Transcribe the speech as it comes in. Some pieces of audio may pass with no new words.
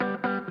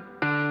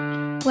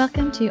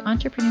Welcome to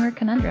Entrepreneur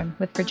Conundrum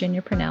with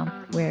Virginia Purnell,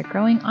 where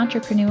growing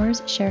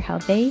entrepreneurs share how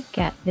they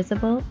get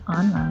visible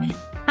online.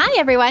 Hi,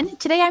 everyone.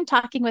 Today I'm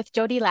talking with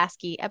Jodi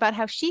Lasky about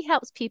how she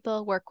helps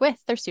people work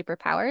with their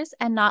superpowers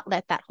and not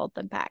let that hold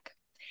them back.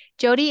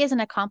 Jodi is an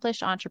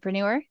accomplished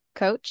entrepreneur,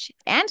 coach,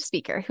 and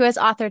speaker who has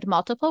authored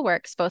multiple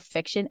works, both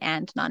fiction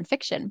and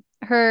nonfiction.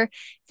 Her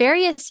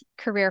various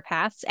career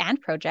paths and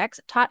projects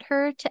taught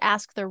her to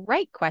ask the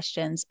right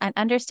questions and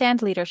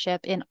understand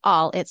leadership in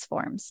all its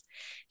forms.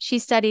 She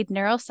studied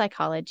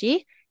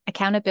neuropsychology,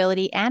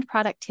 accountability, and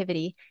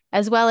productivity,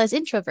 as well as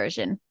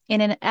introversion,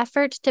 in an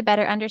effort to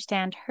better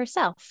understand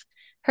herself.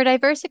 Her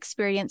diverse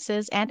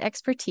experiences and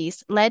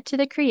expertise led to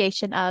the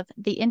creation of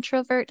the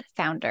Introvert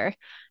Founder,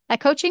 a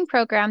coaching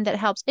program that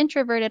helps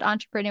introverted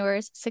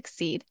entrepreneurs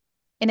succeed.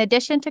 In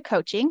addition to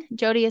coaching,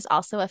 Jodi is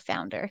also a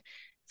founder.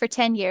 For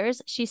 10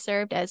 years, she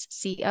served as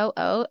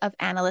COO of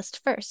Analyst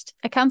First,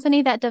 a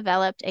company that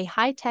developed a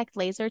high-tech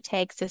laser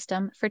tag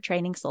system for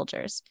training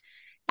soldiers.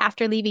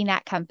 After leaving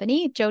that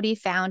company, Jodi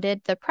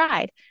founded The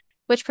Pride,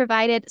 which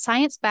provided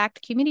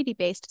science-backed,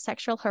 community-based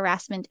sexual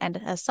harassment and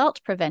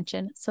assault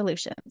prevention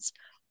solutions.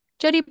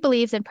 Jodi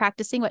believes in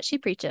practicing what she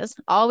preaches,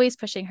 always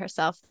pushing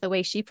herself the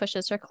way she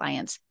pushes her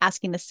clients,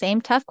 asking the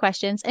same tough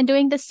questions and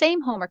doing the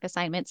same homework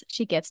assignments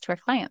she gives to her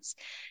clients.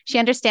 She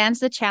understands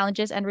the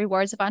challenges and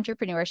rewards of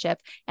entrepreneurship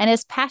and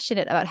is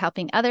passionate about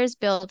helping others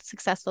build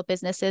successful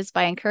businesses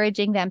by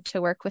encouraging them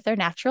to work with their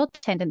natural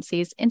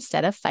tendencies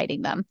instead of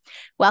fighting them.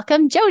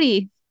 Welcome,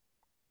 Jodi.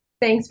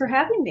 Thanks for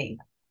having me.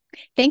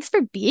 Thanks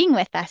for being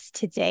with us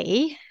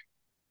today.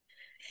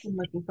 I'm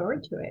looking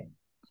forward to it.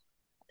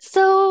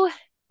 So,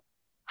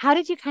 how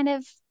did you kind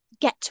of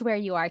get to where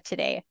you are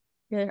today,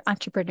 your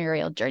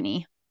entrepreneurial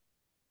journey?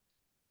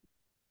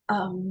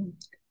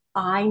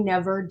 I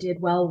never did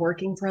well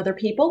working for other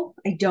people.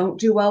 I don't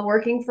do well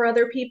working for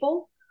other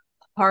people.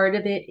 Part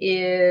of it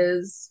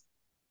is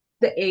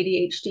the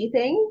ADHD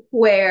thing,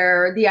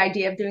 where the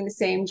idea of doing the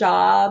same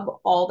job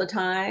all the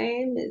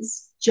time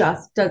is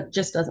just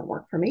doesn't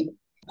work for me.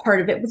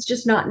 Part of it was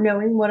just not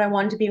knowing what I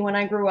wanted to be when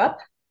I grew up.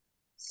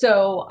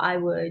 So I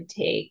would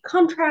take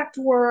contract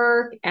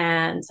work,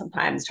 and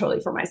sometimes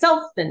totally for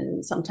myself,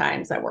 and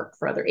sometimes I worked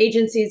for other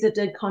agencies that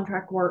did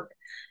contract work.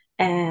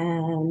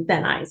 And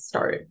then I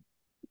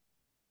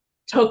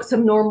took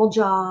some normal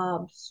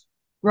jobs,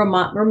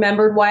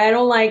 remembered why I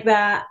don't like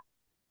that.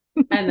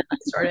 And then I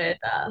started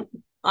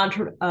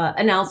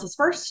Analysis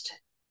First,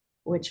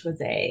 which was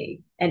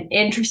an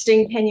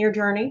interesting 10-year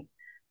journey.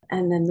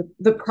 And then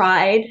the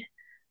Pride,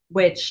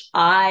 which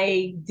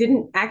I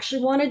didn't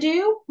actually want to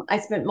do. I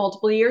spent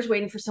multiple years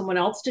waiting for someone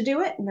else to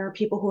do it. And there are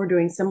people who are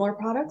doing similar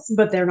products,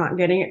 but they're not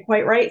getting it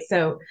quite right.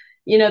 So,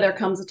 there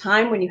comes a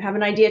time when you have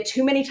an idea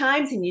too many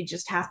times and you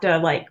just have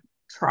to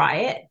try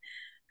it.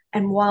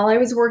 And while I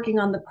was working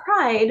on the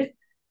Pride,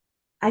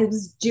 I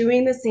was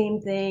doing the same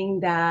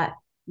thing that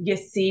you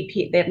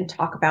see them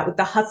talk about with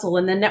the hustle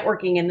and the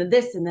networking and the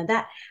this and the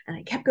that. And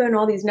I kept going to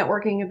all these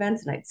networking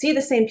events, and I'd see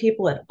the same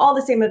people at all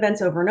the same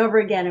events over and over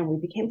again. And we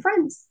became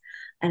friends.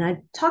 And I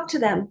talked to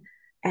them,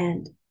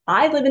 and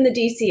I live in the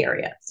DC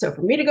area. So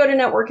for me to go to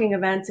networking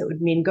events, it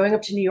would mean going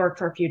up to New York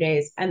for a few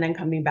days and then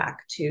coming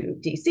back to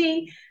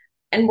DC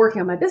and working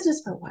on my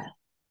business for a while.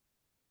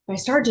 But I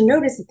started to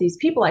notice that these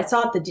people I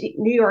saw at the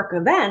New York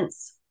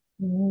events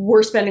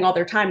were spending all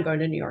their time going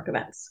to New York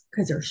events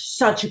because there's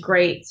such a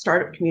great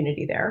startup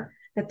community there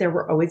that there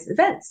were always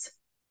events.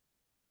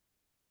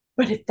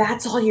 But if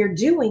that's all you're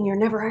doing, you're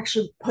never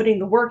actually putting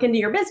the work into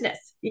your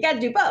business. You got to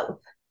do both.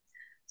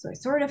 So I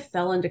sort of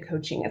fell into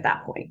coaching at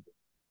that point.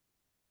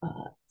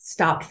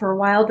 Stopped for a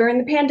while during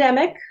the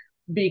pandemic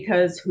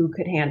because who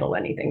could handle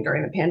anything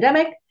during the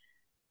pandemic?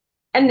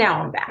 And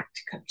now I'm back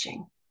to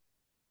coaching.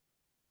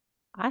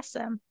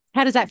 Awesome.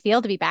 How does that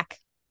feel to be back?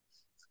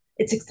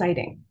 It's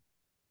exciting.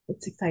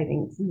 It's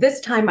exciting. This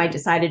time I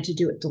decided to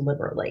do it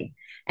deliberately.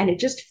 And it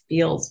just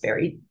feels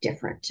very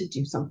different to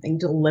do something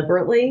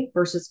deliberately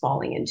versus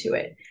falling into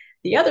it.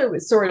 The other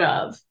was sort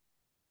of,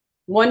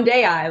 one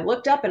day I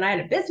looked up and I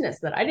had a business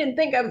that I didn't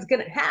think I was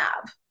going to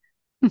have,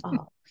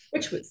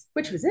 which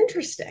was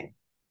interesting.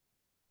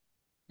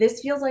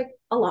 This feels like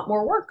a lot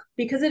more work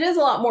because it is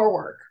a lot more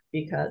work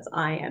because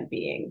I am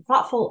being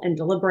thoughtful and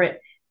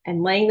deliberate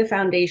and laying the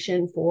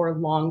foundation for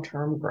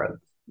long-term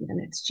growth.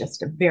 And it's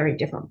just a very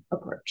different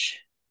approach.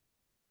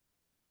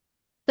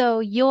 So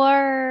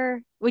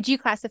would you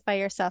classify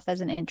yourself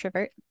as an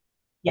introvert?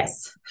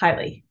 Yes,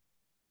 highly.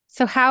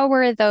 So how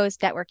were those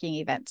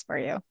networking events for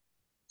you?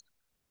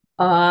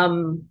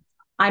 I'm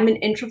an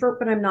introvert,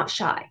 but I'm not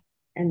shy.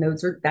 And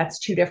that's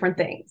two different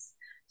things.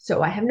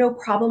 So I have no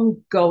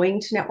problem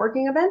going to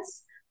networking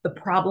events. The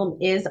problem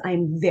is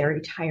I'm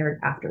very tired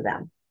after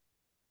them.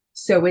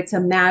 So it's a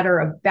matter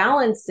of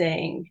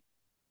balancing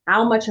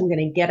how much I'm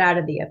going to get out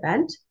of the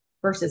event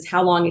versus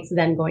how long it's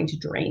then going to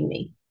drain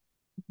me.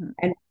 Mm-hmm.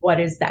 And what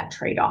is that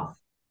trade-off?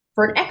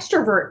 For an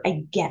extrovert,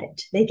 I get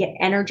it. They get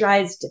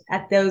energized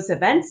at those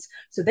events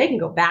so they can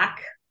go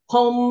back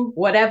home,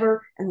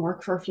 whatever, and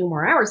work for a few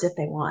more hours if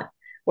they want.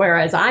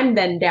 Whereas I'm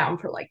then down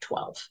for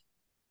 12.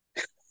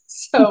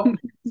 So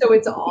So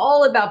it's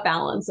all about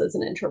balance as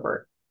an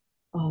introvert.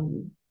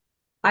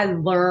 I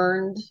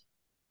learned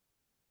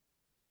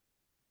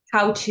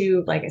how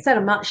to, like I said,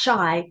 I'm not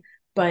shy,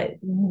 but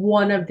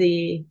one of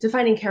the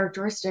defining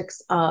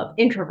characteristics of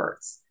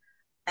introverts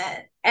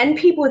and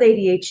people with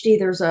ADHD,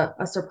 there's a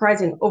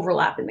surprising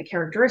overlap in the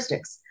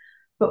characteristics,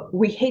 but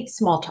we hate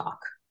small talk.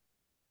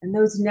 And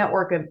those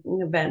network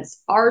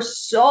events are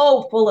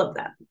so full of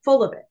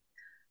it.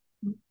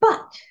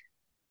 But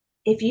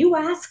if you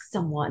ask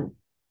someone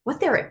what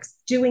they're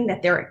doing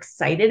that they're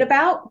excited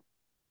about,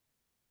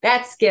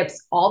 that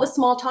skips all the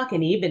small talk,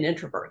 and even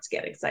introverts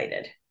get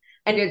excited.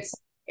 And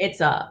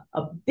it's a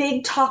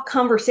big talk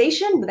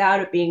conversation without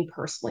it being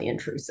personally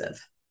intrusive.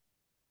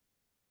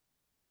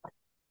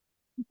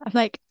 I'm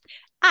like,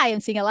 I am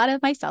seeing a lot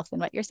of myself in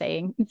what you're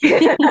saying.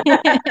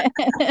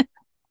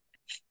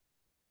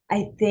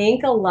 I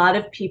think a lot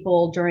of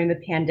people during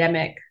the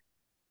pandemic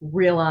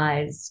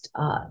realized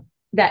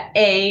that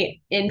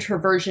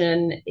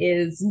introversion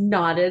is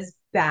not as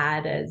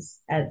bad as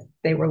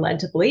they were led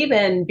to believe,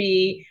 and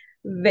B,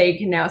 they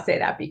can now say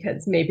that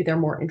because maybe they're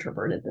more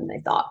introverted than they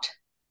thought.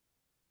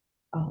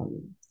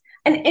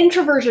 And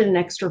introversion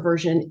and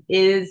extroversion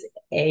is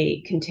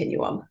a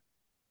continuum.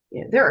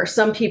 You know, there are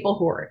some people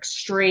who are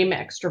extreme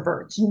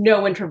extroverts,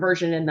 no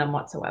introversion in them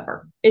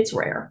whatsoever. It's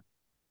rare.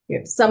 You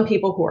have some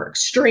people who are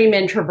extreme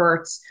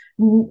introverts,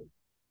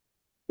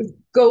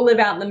 go live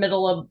out in the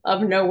middle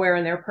of nowhere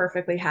and they're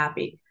perfectly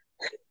happy.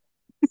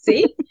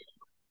 See?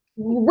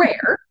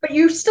 Rare, but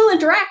you still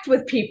interact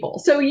with people.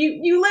 So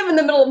you live in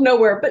the middle of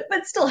nowhere,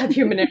 but still have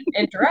human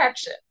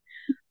interaction.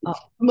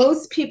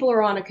 Most people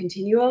are on a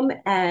continuum,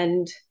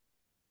 and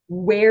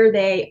where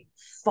they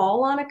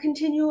fall on a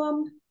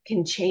continuum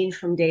can change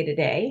from day to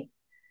day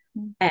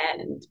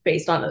and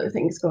based on other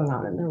things going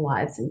on in their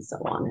lives and so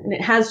on. And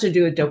it has to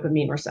do with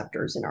dopamine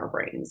receptors in our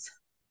brains.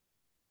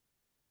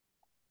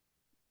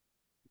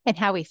 And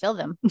how we feel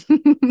them.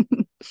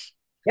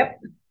 Yep.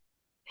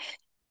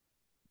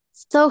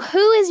 So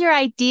who is your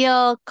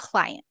ideal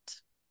client?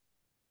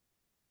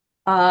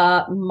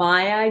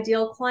 My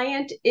ideal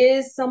client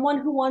is someone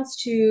who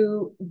wants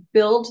to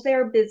build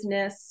their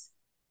business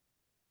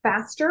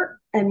faster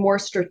and more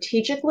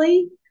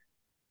strategically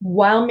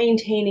while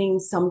maintaining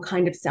some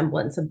kind of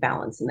semblance of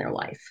balance in their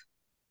life.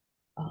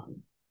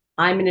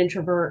 I'm an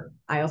introvert.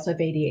 I also have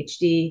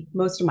ADHD.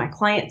 Most of my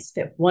clients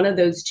fit one of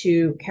those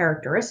two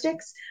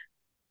characteristics.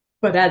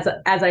 But as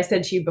I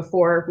said to you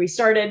before we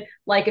started,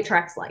 like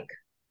attracts like.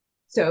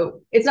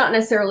 So it's not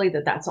necessarily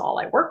that that's all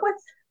I work with,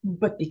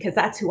 but because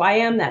that's who I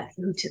am,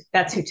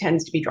 that's who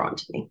tends to be drawn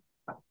to me.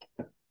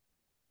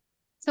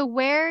 So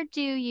where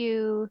do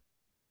you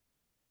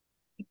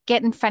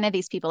get in front of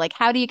these people? Like,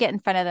 how do you get in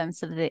front of them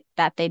so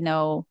that they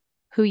know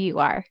who you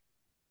are?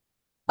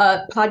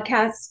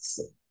 Podcasts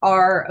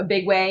are a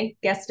big way,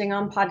 guesting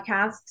on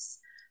podcasts,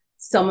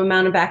 some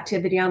amount of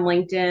activity on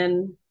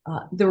LinkedIn.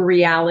 The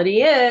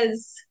reality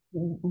is,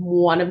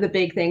 one of the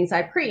big things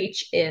I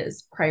preach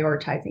is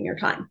prioritizing your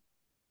time.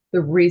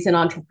 The reason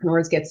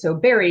entrepreneurs get so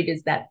buried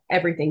is that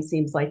everything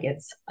seems like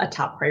it's a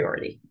top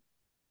priority,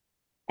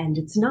 and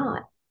it's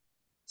not.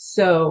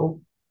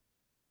 So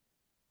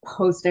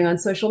posting on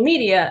social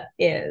media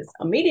is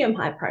a medium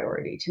high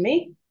priority to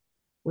me,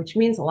 which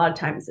means a lot of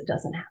times it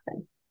doesn't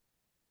happen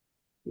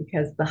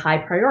because the high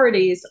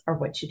priorities are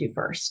what you do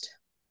first.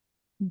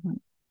 Mm-hmm.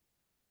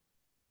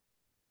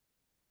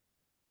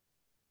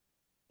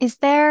 Is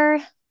there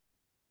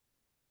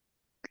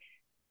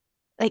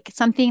like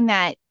something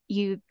that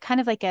you kind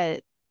of like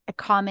a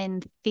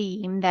common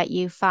theme that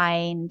you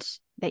find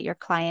that your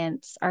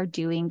clients are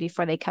doing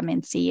before they come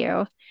and see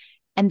you?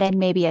 And then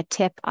maybe a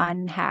tip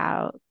on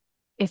how,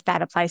 if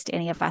that applies to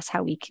any of us,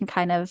 how we can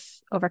kind of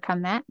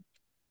overcome that?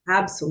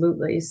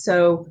 Absolutely.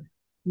 So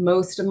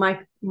most of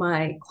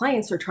my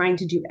clients are trying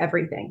to do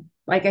everything.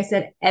 Like I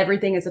said,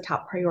 everything is a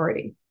top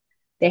priority.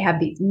 They have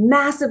these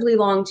massively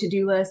long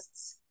to-do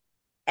lists.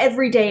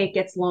 Every day it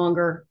gets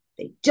longer.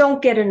 They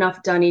don't get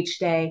enough done each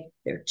day.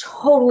 They're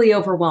totally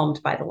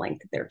overwhelmed by the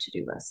length of their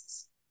to-do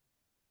lists.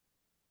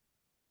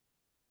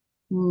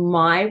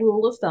 My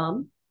rule of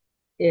thumb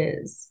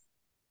is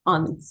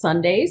on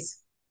Sundays,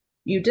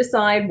 you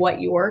decide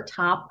what your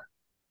top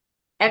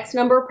X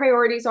number of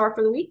priorities are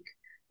for the week.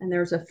 And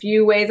there's a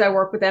few ways I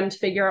work with them to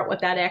figure out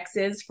what that X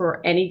is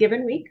for any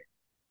given week.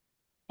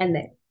 And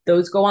then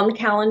those go on the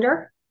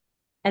calendar.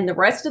 And the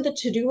rest of the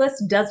to-do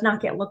list does not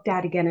get looked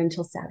at again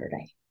until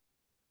Saturday.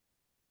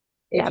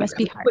 That must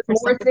be hard for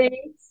more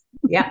things.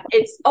 Yeah,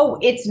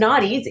 it's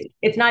not easy.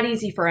 It's not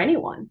easy for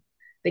anyone.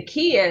 The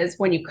key is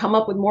when you come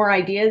up with more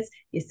ideas,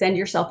 you send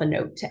yourself a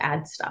note to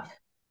add stuff.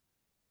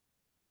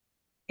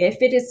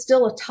 If it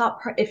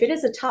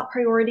is a top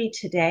priority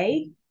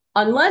today,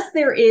 unless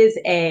there is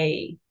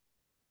a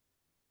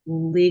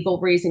legal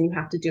reason you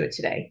have to do it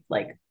today,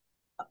 like,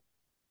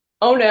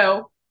 oh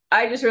no,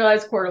 I just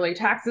realized quarterly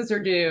taxes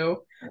are due.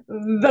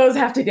 Those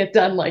have to get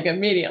done like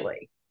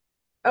immediately.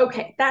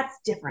 Okay, that's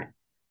different.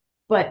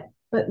 But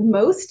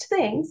most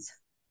things,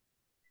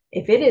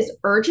 if it is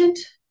urgent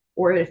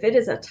or if it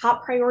is a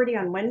top priority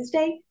on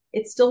Wednesday,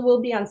 It still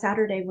will be on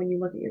Saturday when you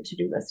look at your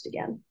to-do list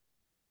again.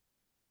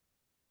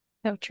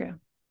 So true.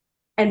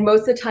 And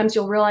most of the times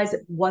you'll realize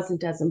it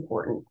wasn't as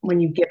important when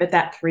you give it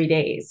that 3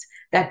 days.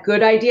 That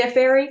good idea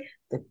fairy,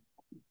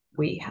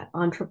 we have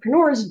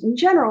entrepreneurs in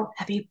general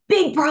have a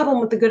big problem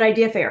with the good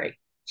idea fairy.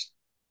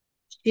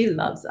 She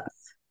loves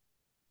us,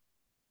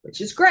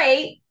 which is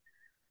great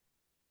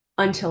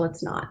until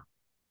it's not.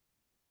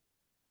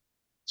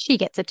 She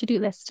gets a to-do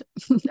list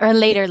or a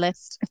later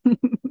list.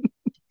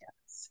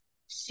 Yes.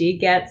 She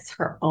gets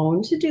her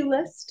own to-do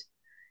list.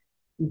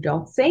 You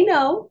don't say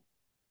no,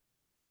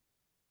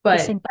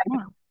 but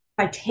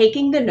by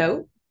taking the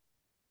note,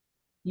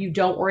 you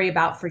don't worry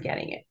about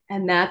forgetting it.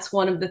 And that's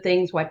one of the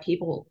things why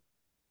people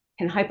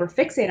can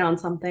hyperfixate on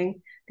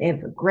something. They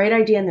have a great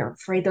idea and they're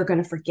afraid they're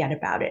going to forget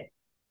about it.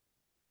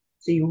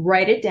 So you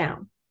write it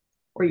down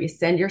or you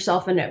send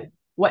yourself a note.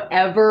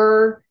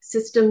 Whatever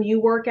system you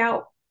work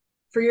out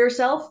for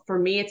yourself, for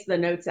me, it's the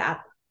Notes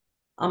app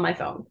on my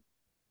phone.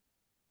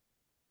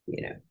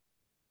 You know,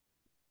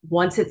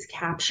 once it's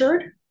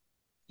captured,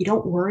 you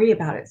don't worry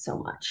about it so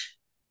much.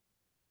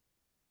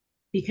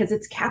 Because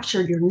it's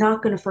captured, you're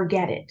not going to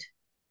forget it.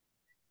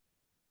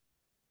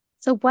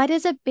 So what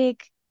is a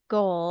big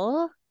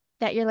goal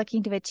that you're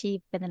looking to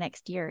achieve in the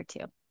next year or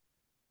two?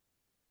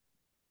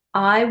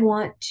 I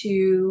want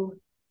to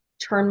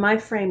turn my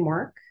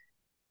framework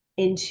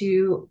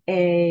into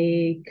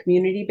a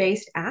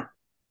community-based app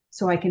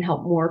so I can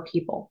help more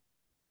people.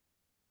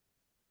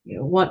 You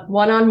know,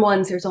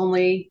 one-on-ones, there's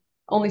only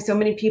so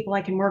many people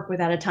I can work with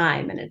at a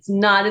time, and it's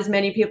not as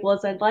many people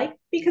as I'd like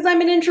because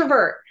I'm an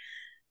introvert.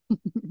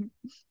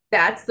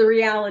 That's the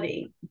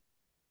reality.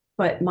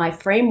 But my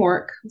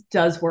framework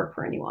does work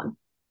for anyone.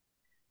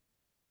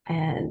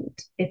 And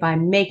if I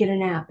make it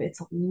an app, it's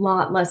a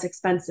lot less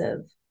expensive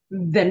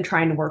than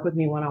trying to work with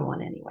me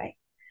one-on-one anyway.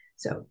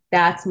 So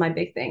that's my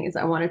big thing is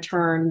I want to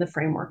turn the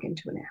framework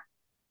into an app.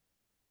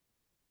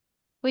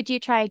 Would you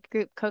try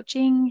group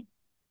coaching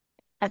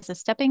as a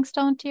stepping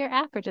stone to your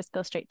app or just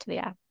go straight to the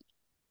app?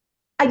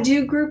 I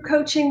do group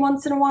coaching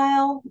once in a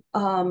while.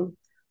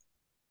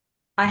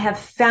 I have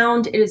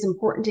found it is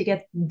important to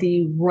get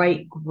the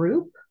right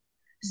group.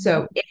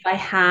 So if I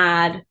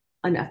had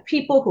enough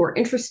people who are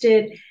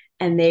interested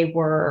and they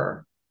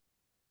were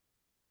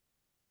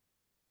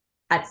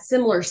at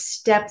similar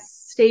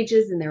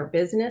stages in their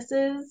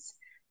businesses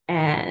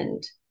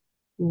and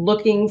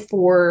looking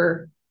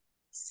for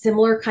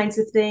similar kinds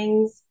of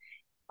things,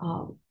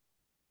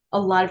 a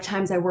lot of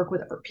times I work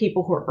with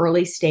people who are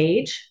early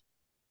stage.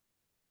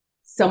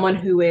 Someone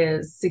who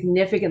is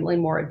significantly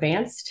more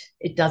advanced,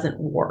 it doesn't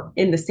work.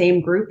 In the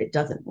same group, it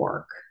doesn't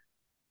work.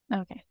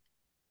 Okay.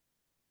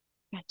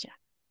 Gotcha.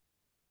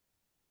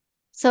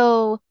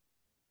 So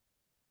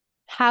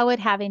how would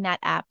having that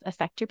app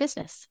affect your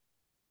business?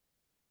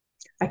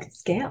 I could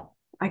scale.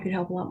 I could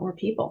help a lot more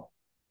people.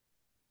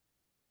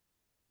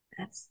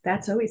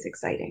 That's always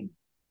exciting.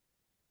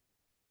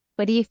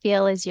 What do you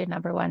feel is your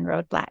number one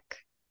roadblock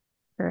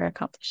for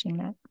accomplishing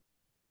that?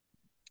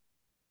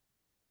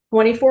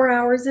 24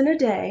 hours in a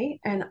day.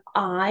 And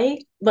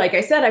like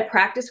I said, I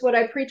practice what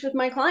I preach with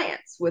my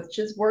clients, which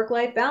is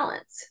work-life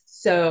balance.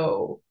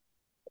 So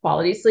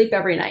quality sleep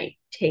every night,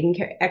 taking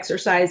care,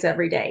 exercise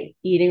every day,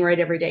 eating right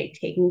every day,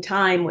 taking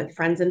time with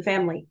friends and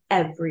family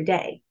every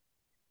day.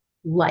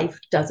 Life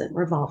doesn't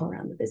revolve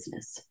around the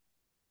business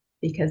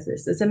because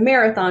this is a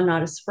marathon,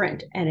 not a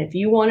sprint. And if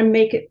you want to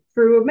make it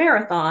through a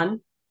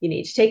marathon, you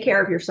need to take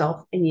care of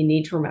yourself and you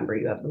need to remember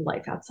you have a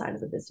life outside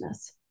of the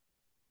business.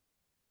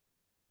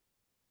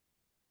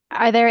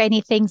 Are there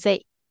any things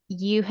that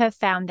you have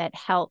found that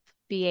help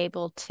be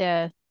able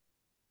to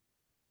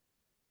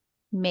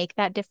make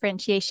that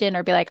differentiation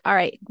or be like, all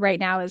right, right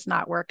now is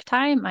not work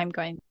time. I'm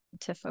going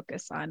to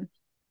focus on.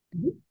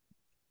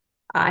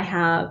 I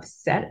have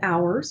set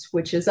hours,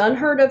 which is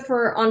unheard of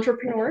for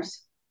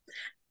entrepreneurs.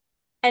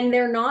 And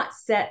they're not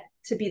set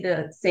to be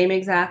the same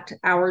exact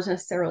hours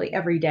necessarily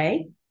every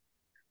day,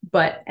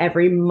 but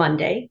every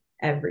Monday,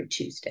 every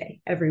Tuesday,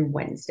 every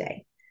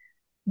Wednesday,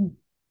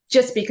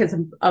 just because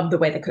of the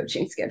way the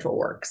coaching schedule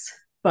works.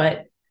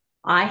 But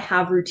I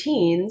have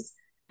routines,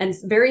 and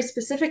very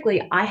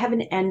specifically, I have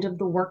an end of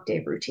the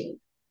workday routine.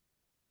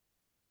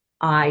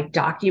 I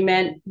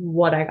document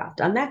what I got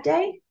done that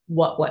day,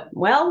 what went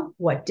well,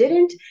 what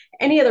didn't,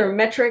 any other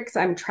metrics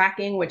I'm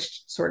tracking,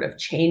 which sort of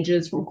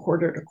changes from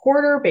quarter to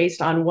quarter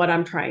based on what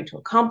I'm trying to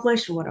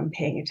accomplish and what I'm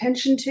paying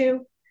attention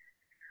to.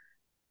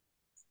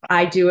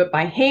 I do it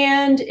by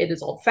hand. It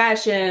is old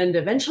fashioned.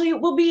 Eventually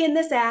it will be in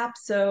this app.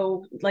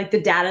 So like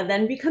the data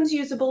then becomes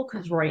usable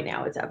because right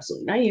now it's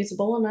absolutely not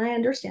usable. And I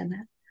understand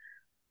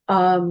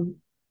that.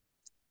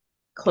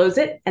 Close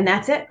it and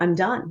that's it. I'm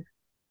done.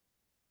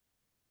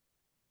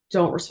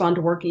 Don't respond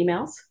to work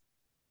emails.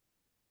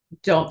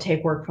 Don't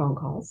take work phone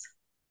calls.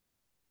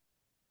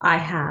 I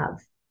have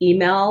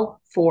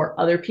email for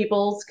other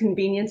people's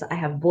convenience. I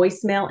have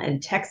voicemail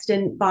and text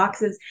in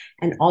boxes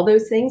and all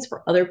those things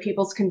for other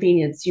people's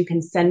convenience. You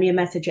can send me a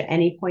message at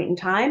any point in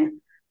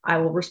time. I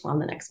will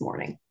respond the next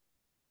morning.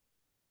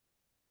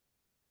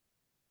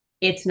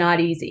 It's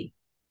not easy.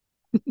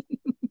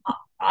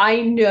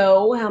 I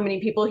know how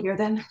many people hear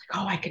that and they're like,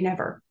 oh, I could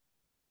never.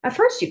 At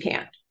first, you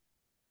can't.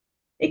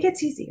 It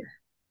gets easier.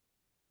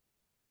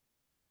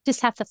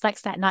 Just have to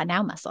flex that not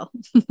now muscle.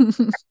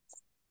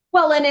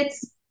 Well, and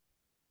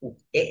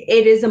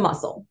it is a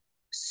muscle.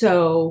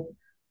 So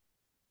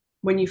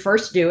when you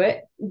first do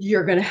it,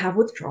 you're going to have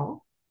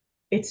withdrawal.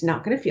 It's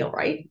not going to feel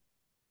right.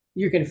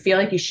 You're going to feel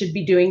like you should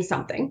be doing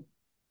something.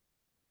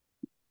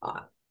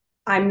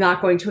 I'm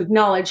not going to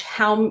acknowledge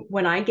how,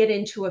 when I get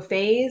into a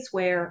phase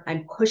where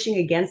I'm pushing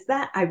against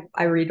that,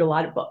 I read a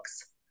lot of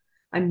books.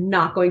 I'm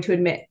not going to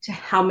admit to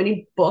how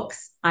many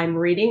books I'm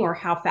reading or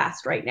how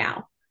fast right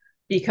now,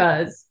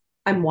 because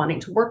I'm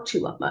wanting to work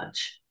too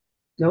much.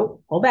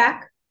 Nope, pull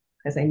back,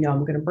 because I know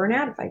I'm going to burn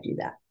out if I do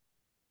that.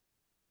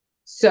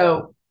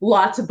 So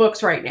lots of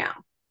books right now.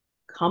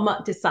 Come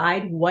up,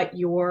 decide what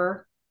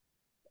your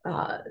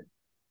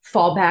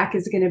fallback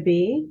is going to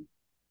be.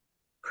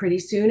 Pretty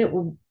soon it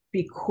will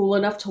be cool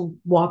enough to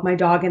walk my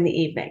dog in the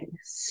evening.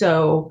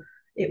 So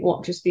it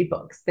won't just be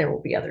books. There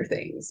will be other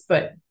things.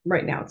 But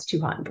right now it's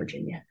too hot in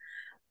Virginia.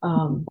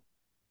 But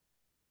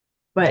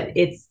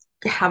it's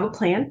have a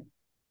plan.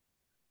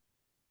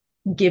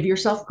 Give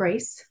yourself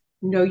grace.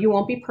 Know you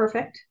won't be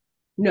perfect.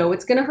 Know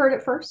it's going to hurt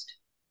at first.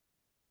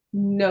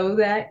 Know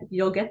that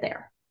you'll get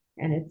there.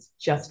 And it's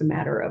just a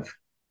matter of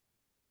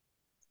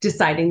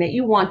deciding that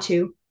you want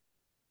to,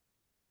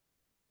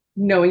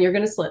 knowing you're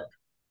going to slip,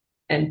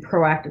 and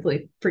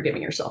proactively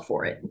forgiving yourself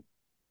for it.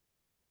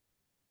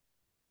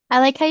 I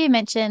like how you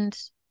mentioned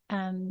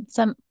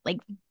some like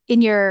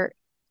in your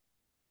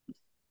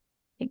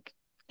like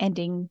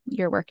ending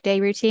your workday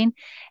routine,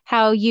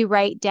 how you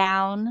write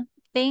down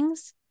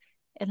things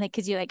and like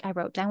because you like I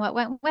wrote down what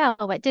went well,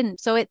 what didn't.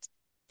 So it's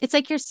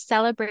like you're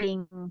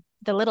celebrating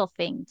the little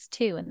things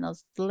too and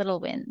those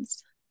little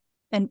wins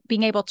and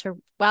being able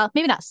to, well,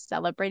 maybe not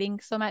celebrating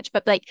so much,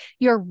 but like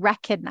you're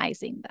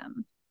recognizing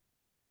them.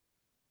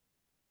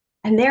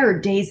 And there are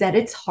days that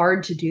it's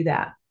hard to do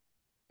that.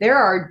 There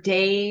are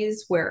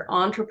days where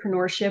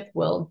entrepreneurship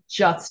will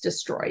just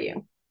destroy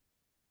you.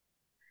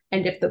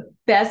 And if the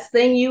best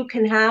thing you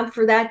can have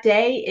for that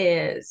day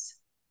is,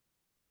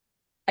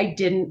 I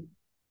didn't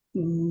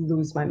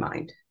lose my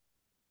mind.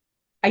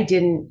 I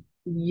didn't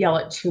yell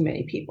at too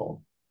many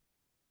people.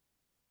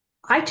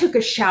 I took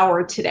a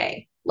shower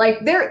today. Like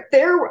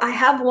I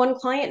have one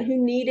client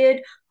who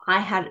needed,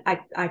 I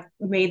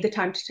made the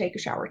time to take a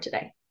shower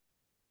today.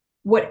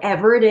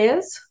 Whatever it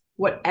is,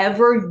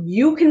 whatever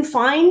you can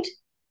find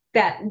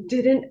that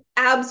didn't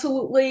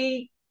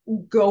absolutely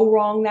go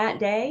wrong that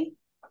day,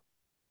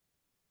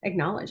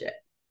 acknowledge it.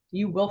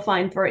 You will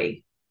find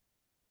three.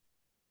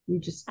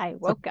 I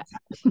woke up.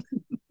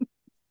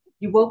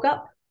 You woke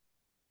up.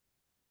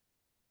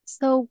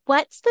 So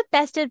what's the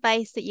best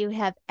advice that you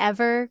have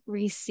ever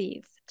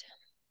received?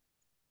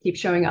 Keep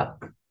showing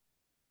up.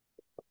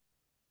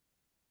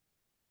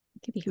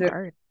 It could be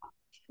hard.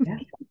 Yeah.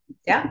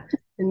 Yeah.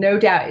 No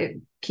doubt it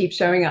keeps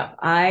showing up.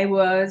 I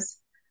was,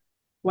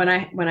 when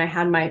I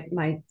had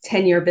my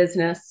 10-year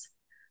business,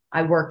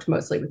 I worked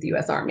mostly with the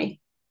US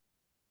Army.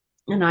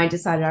 And I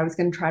decided I was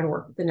going to try to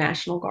work with the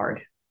National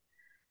Guard.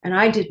 And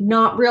I did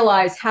not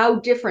realize how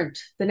different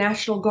the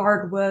National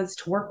Guard was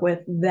to work with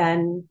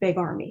than Big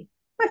Army.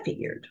 I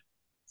figured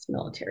it's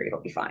military,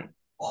 it'll be fine.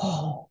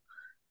 Oh,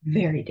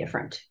 very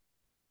different.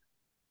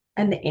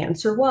 And the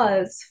answer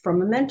was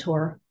from a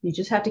mentor, you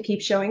just have to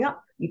keep showing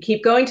up. You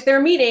keep going to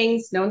their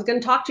meetings. No one's going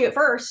to talk to you at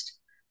first,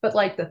 but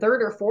like the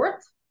third or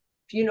fourth,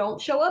 if you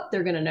don't show up,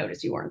 they're going to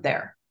notice you weren't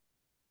there.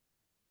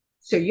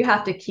 So you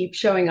have to keep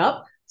showing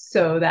up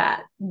so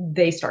that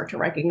they start to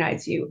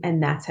recognize you.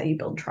 And that's how you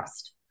build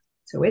trust.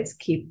 So it's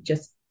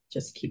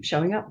just keep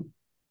showing up.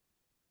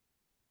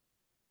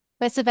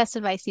 What's the best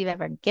advice you've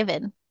ever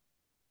given?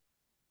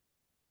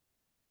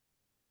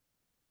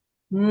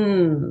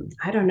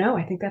 I don't know.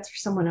 I think that's for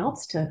someone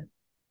else to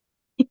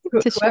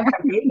To whoever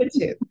I gave it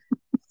to.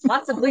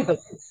 Possibly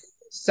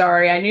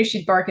sorry, I knew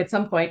she'd bark at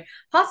some point.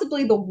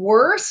 Possibly the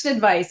worst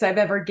advice I've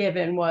ever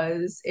given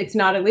was, it's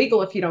not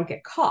illegal if you don't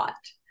get caught.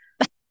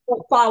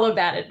 Don't follow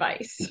that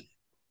advice.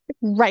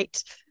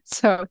 Right.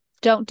 So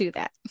don't do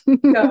that.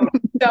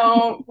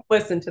 Don't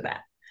listen to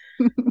that.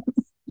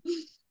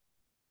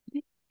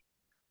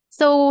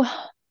 So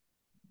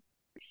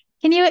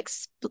can you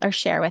or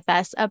share with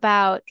us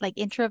about like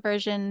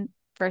introversion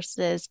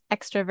versus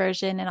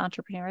extroversion in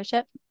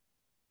entrepreneurship?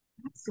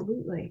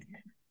 Absolutely.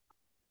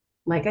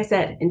 Like I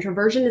said,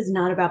 introversion is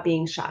not about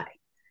being shy.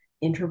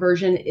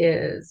 Introversion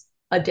is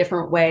a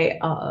different way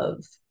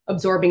of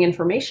absorbing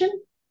information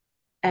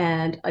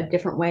and a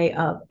different way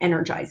of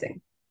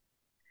energizing.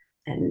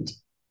 And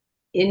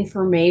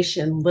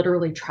information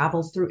literally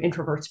travels through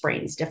introverts'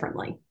 brains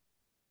differently.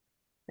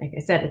 Like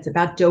I said, it's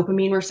about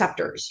dopamine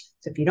receptors.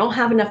 So if you don't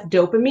have enough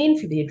dopamine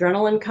for the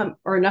adrenaline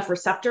or enough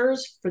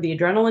receptors for the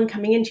adrenaline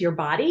coming into your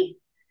body,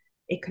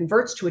 it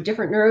converts to a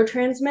different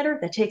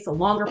neurotransmitter that takes a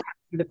longer path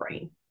through the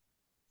brain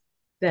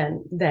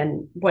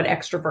than what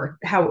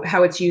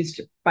how it's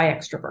used by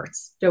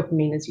extroverts.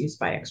 Dopamine is used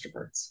by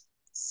extroverts.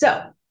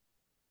 So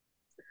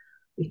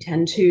we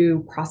tend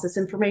to process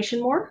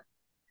information more.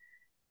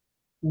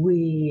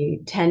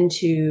 We tend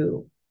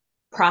to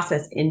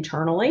process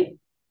internally.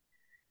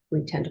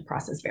 We tend to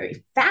process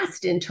very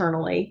fast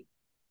internally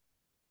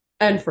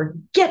and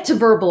forget to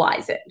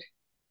verbalize it.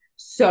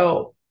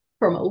 So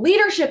from a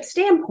leadership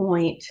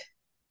standpoint,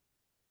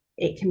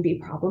 it can be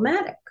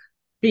problematic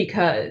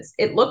because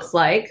it looks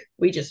like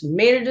we just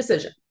made a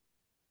decision.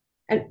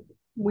 And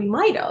we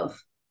might have,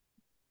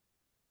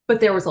 but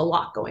there was a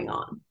lot going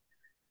on.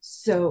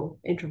 So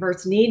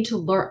introverts need to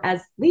learn,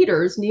 as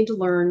leaders, need to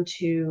learn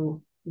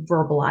to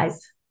verbalize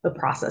the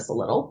process a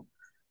little,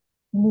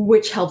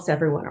 which helps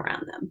everyone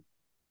around them.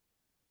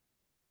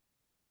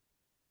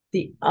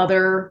 The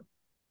other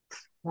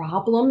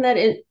problem that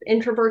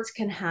introverts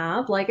can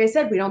have, like I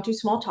said, we don't do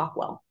small talk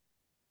well.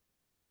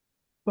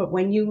 But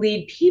when you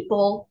lead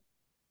people,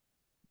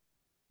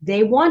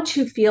 they want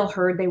to feel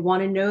heard. They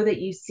want to know that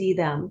you see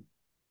them.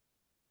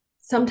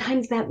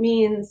 Sometimes that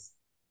means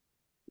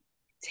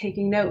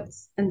taking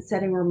notes and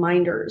setting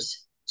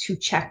reminders to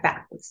check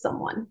back with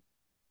someone.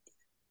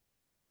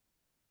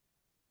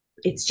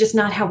 It's just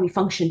not how we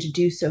function to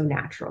do so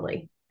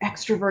naturally.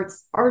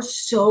 Extroverts are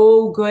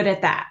so good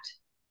at that.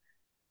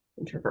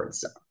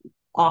 Introverts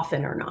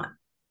often are not.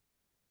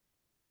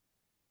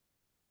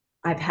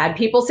 I've had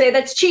people say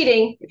that's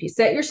cheating. If you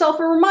set yourself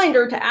a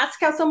reminder to ask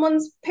how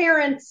someone's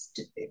parent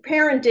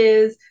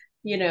is,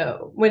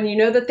 when you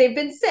know that they've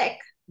been sick,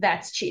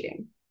 that's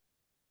cheating.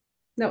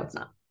 No, it's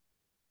not.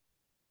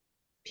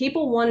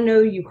 People want to know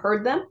you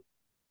heard them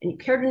and you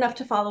cared enough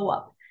to follow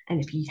up. And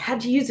if you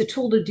had to use a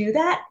tool to do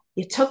that,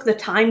 you took the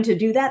time to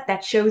do that,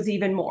 that shows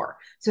even more.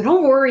 So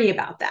don't worry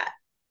about that.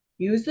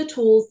 Use the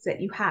tools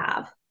that you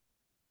have.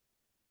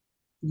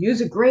 Use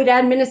a great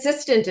admin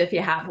assistant if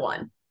you have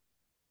one.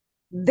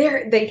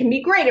 They can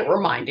be great at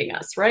reminding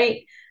us,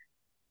 right?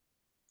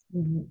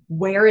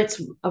 Where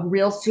it's a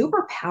real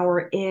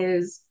superpower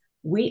is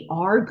we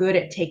are good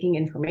at taking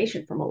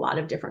information from a lot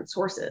of different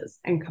sources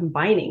and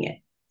combining it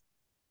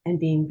and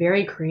being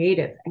very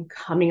creative and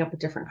coming up with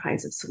different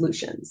kinds of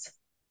solutions.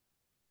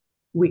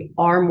 We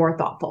are more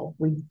thoughtful.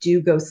 We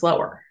do go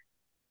slower.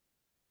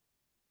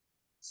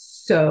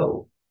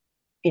 So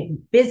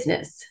in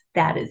business,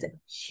 that is a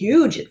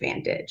huge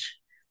advantage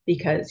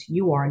because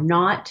you are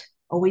not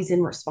always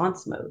in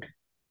response mode.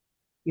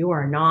 You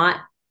are not,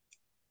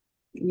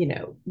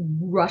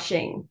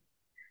 rushing.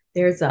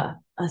 There's a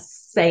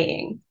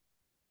saying,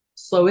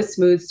 slow is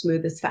smooth,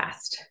 smooth is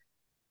fast.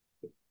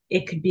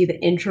 It could be the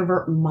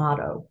introvert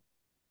motto.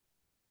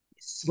 You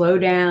slow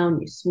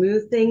down, you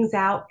smooth things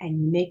out, and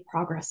you make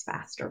progress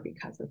faster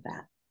because of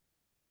that.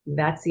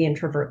 That's the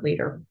introvert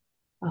leader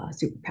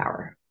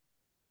superpower.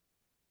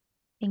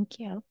 Thank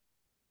you.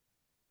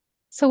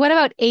 So what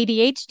about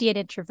ADHD and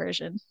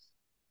introversion?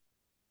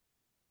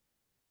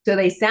 So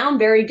they sound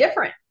very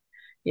different.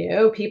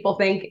 People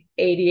think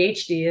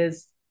ADHD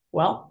is,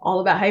 all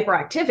about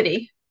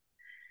hyperactivity.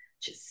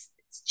 It's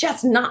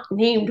just not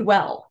named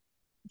well.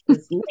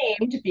 It's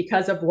named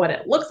because of what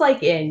it looks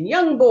like in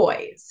young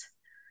boys.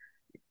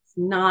 It's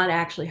not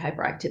actually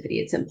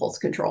hyperactivity, it's impulse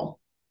control.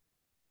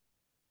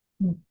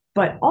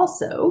 But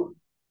also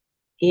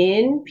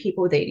in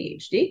people with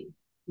ADHD,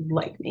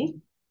 like me,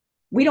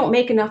 we don't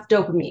make enough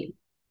dopamine.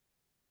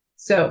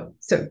 So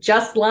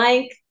just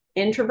like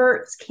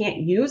introverts can't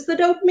use the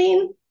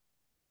dopamine,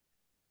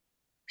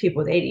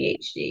 people with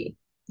ADHD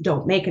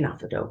don't make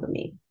enough of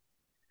dopamine.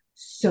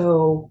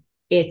 So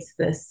it's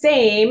the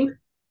same.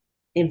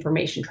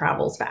 Information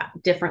travels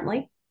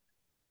differently.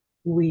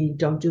 We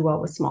don't do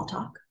well with small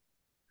talk.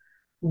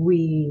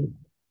 We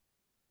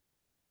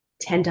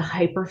tend to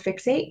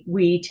hyperfixate.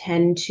 We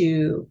tend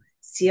to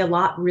see a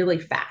lot really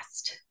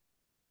fast.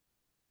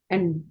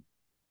 And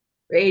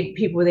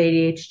people with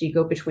ADHD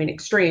go between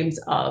extremes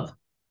of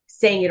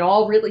saying it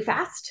all really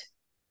fast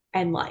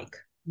and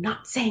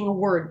not saying a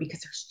word because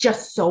there's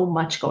just so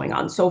much going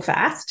on so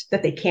fast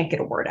that they can't get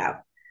a word out.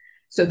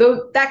 So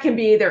that can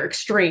be either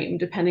extreme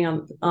depending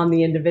on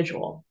the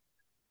individual,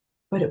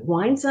 but it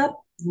winds up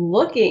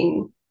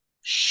looking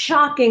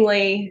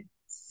shockingly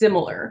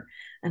similar.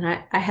 And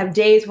I have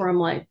days where I'm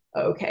like,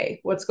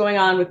 okay, what's going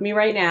on with me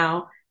right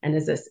now? And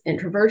is this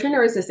introversion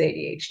or is this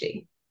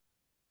ADHD?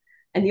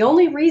 And the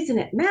only reason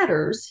it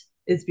matters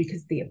is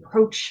because the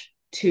approach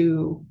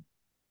to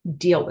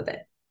deal with it.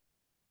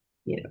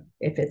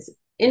 If it's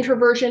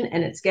introversion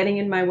and it's getting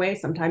in my way,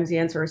 sometimes the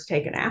answer is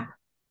take a nap.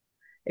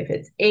 If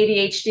it's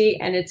ADHD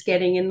and it's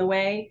getting in the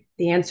way,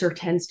 the answer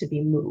tends to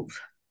be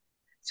move.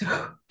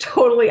 So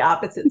totally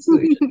opposite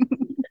solution.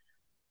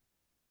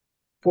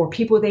 For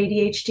people with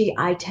ADHD,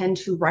 I tend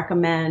to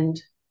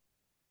recommend,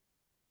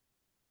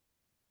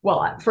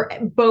 for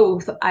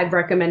both, I'd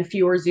recommend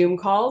fewer Zoom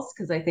calls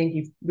because I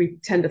think we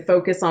tend to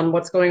focus on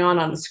what's going on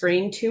the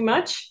screen too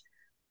much.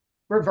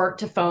 Revert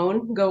to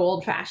phone, go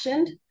old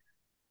fashioned.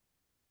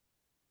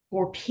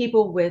 For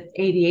people with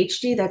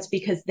ADHD, that's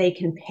because they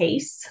can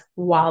pace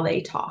while they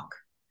talk,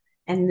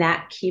 and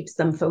that keeps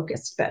them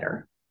focused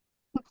better.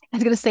 I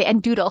was going to say,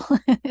 and doodle.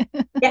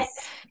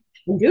 Yes,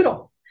 and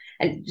doodle.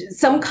 And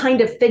some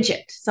kind of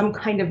fidget, some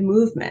kind of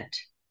movement.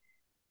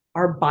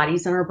 Our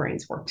bodies and our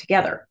brains work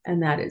together,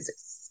 and that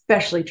is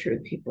especially true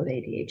with people with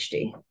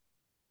ADHD.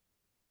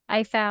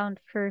 I found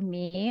for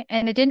me,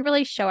 and it didn't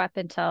really show up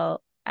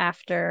until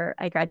after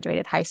I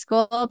graduated high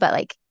school, but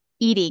like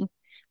eating,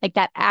 like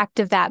that act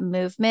of that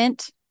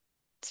movement,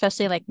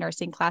 especially like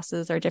nursing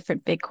classes or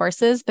different big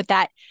courses, but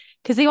that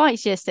because they want you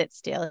to sit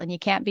still and you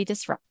can't be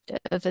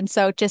disruptive. And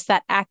so just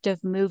that act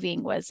of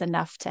moving was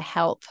enough to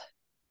help.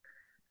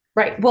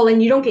 Right. Well,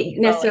 and you don't get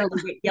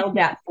necessarily get yelled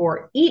at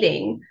for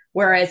eating.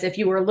 Whereas if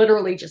you were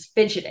literally just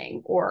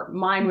fidgeting, or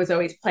mine was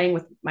always playing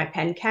with my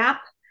pen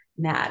cap,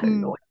 that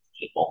annoys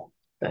people.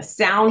 The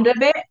sound of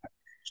it,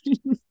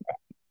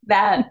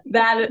 that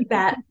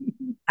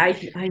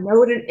I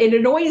know it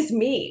annoys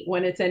me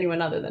when it's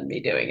anyone other than me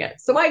doing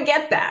it. So I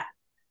get that.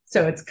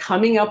 So it's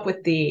coming up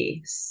with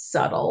the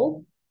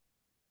subtle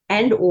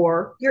and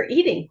or you're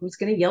eating, who's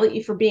going to yell at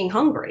you for being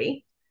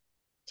hungry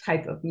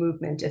type of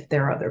movement if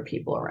there are other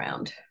people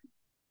around.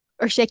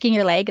 Or shaking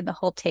your leg and the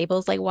whole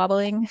table's like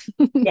wobbling.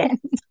 Yes.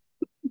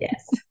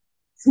 Yes.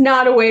 It's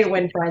not a way to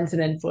win friends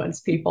and influence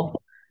people.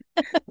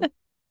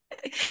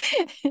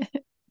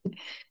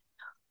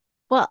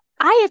 Well,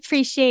 I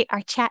appreciate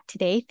our chat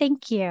today.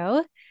 Thank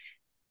you.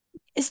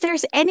 Is there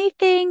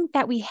anything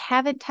that we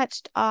haven't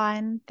touched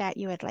on that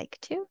you would like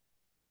to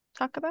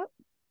talk about?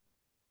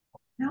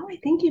 No, I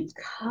think you've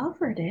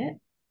covered it.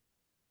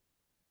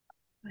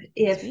 But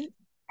if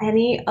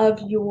any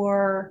of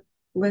your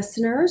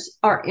listeners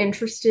are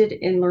interested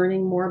in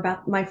learning more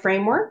about my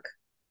framework,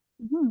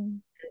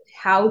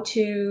 how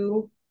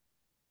to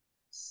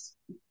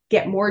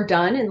get more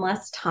done in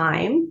less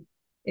time,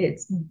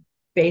 it's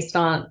based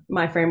on,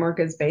 my framework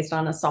is based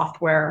on a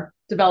software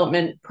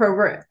development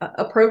program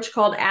approach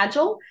called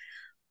Agile.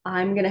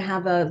 I'm going to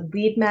have a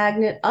lead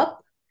magnet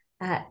up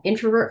at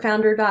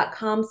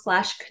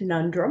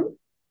introvertfounder.com/conundrum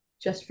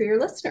just for your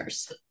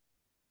listeners.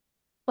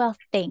 Well,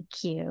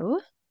 thank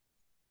you.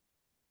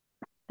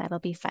 That'll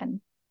be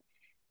fun.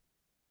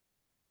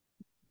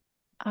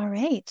 All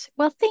right.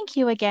 Well, thank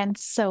you again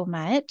so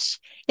much.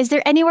 Is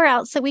there anywhere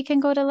else that we can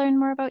go to learn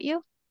more about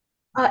you?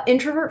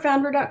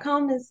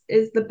 Introvertfounder.com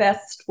is the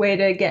best way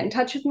to get in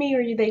touch with me,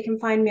 or they can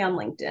find me on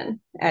LinkedIn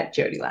at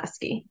Jodi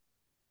Lasky.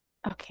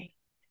 Okay.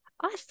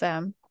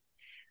 Awesome.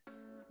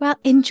 Well,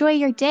 enjoy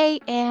your day,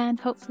 and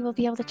hopefully we'll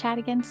be able to chat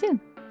again soon.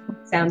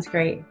 Sounds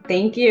great.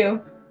 Thank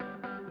you.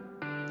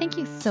 Thank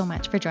you so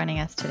much for joining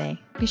us today.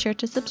 Be sure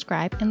to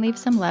subscribe and leave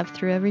some love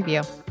through a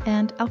review,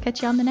 and I'll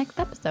catch you on the next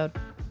episode.